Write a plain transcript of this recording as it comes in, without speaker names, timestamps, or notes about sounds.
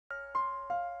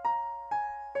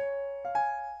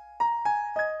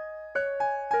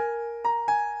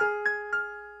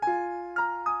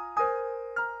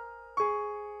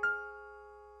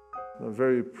I'm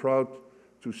very proud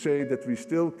to say that we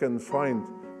still can find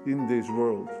in this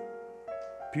world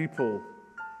people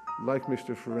like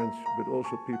Mr. Ferencz, but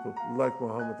also people like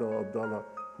Mohammed al-Abdallah,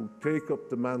 who take up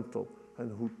the mantle and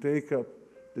who take up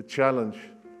the challenge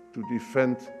to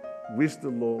defend with the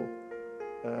law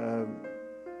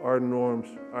our norms,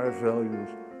 our values,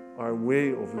 our way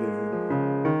of living.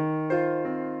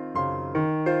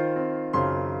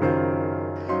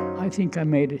 I think I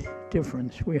made a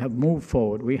difference. We have moved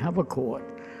forward. We have a court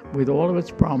with all of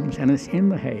its problems, and it's in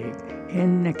The Hague,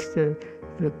 in next to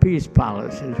the Peace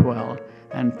Palace as well.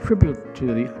 And tribute to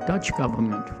the Dutch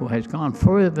government, who has gone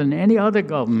further than any other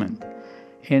government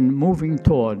in moving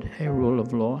toward a rule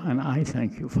of law, and I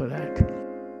thank you for that.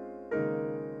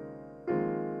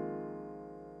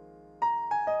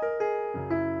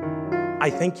 I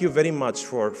thank you very much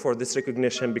for this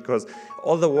recognition, because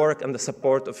all the work and the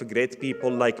support of great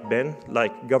people like Ben,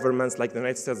 like governments like the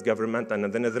United States government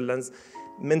and the Netherlands,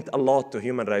 meant a lot to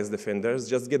human rights defenders.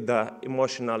 Just get the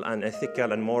emotional and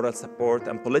ethical and moral support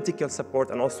and political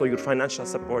support, and also your financial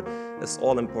support is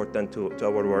all important to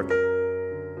our work.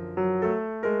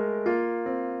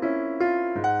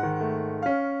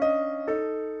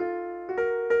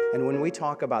 And when we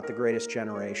talk about the greatest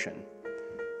generation,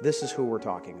 this is who we're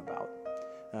talking about.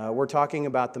 We're talking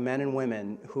about the men and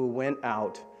women who went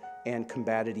out and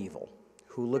combated evil,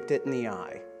 who looked it in the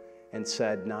eye and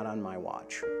said, "Not on my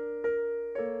watch."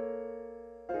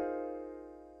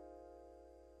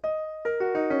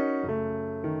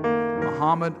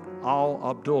 Mohammed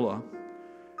al-Abdallah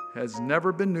has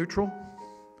never been neutral,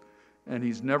 and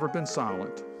he's never been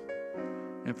silent.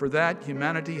 And for that,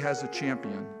 humanity has a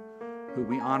champion who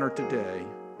we honor today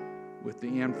with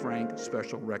the Anne Frank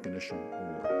Special Recognition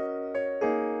Award.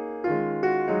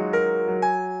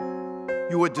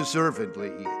 You are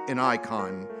deservedly an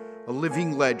icon, a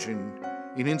living legend,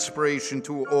 an inspiration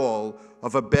to all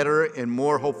of a better and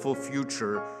more hopeful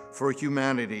future for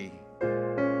humanity.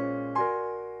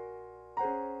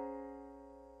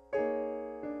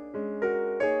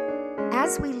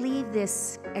 As we leave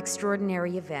this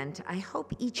extraordinary event, I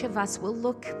hope each of us will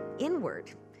look inward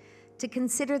to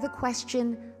consider the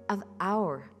question of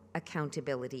our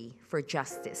accountability for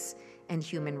justice and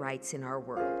human rights in our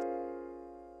world.